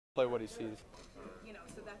play what he sees.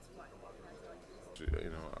 So that's what.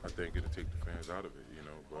 I think it'll take the fans out of it,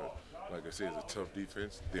 But like I said, it's a tough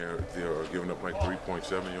defense. They're giving up like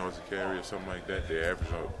 3.7 yards a carry or something like that. They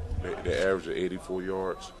average 84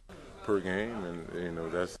 yards per game, and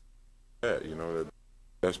that's that.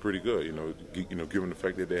 That's pretty good. Given the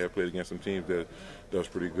fact that they have played against some teams that was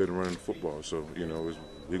pretty good in running the football. So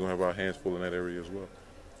we're gonna have our hands full in that area as well.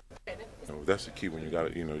 That's the key when you got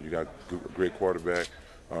a great quarterback.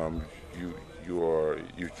 Um, you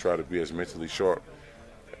try to be as mentally sharp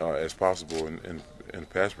as possible in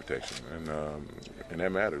pass protection, and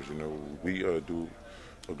that matters. We do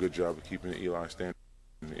a good job of keeping Eli standing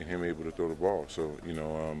and him able to throw the ball. So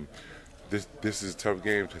this is a tough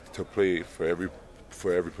game to play for every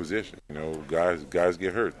position. Guys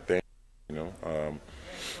get hurt.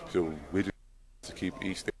 So we just have to keep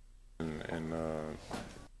each and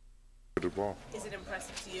the ball. Is it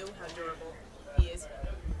impressive to you how durable he is?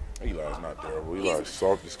 Eli's not durable. Eli's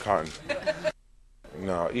soft as cotton.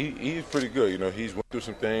 No, he's pretty good. He's went through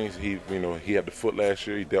some things. He had the foot last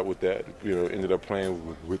year. He dealt with that. Ended up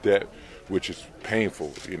playing with that, which is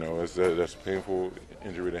painful. That's a painful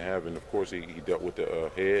injury to have. And of course, he dealt with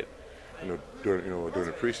the head. During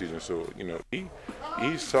the preseason. So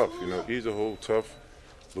he's tough. He's a whole tough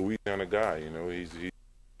Louisiana guy.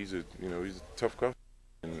 He's a tough customer.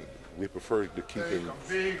 And we prefer to keep him.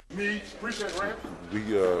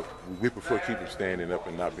 We prefer to keep him standing up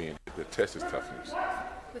and not being the test his toughness.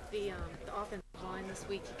 With the offensive line this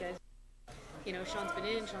week, you guys, Sean's been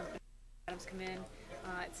in, Adams come in.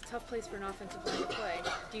 It's a tough place for an offensive line to play.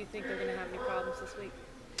 Do you think they're going to have any problems this week?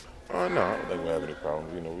 No, I don't think we have any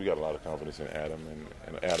problems. We got a lot of confidence in Adam,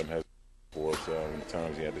 and Adam has for us when the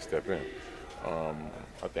times he had to step in. I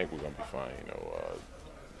think we're going to be fine.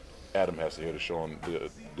 Adam has to hear Sean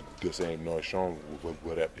the same noise Sean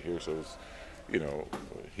would have to hear. So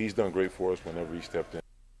he's done great for us whenever he stepped in.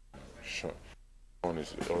 Sean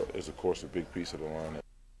is of course a big piece of the line.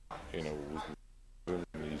 He's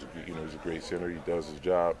a great center. He does his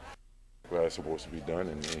job. That's supposed to be done,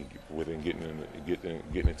 and within getting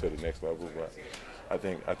into the next level. But I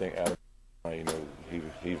think Adam, he's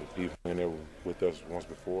been there with us once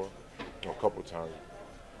before, a couple of times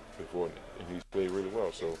before, and he's played really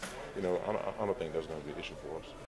well. So I don't think that's going to be an issue for us.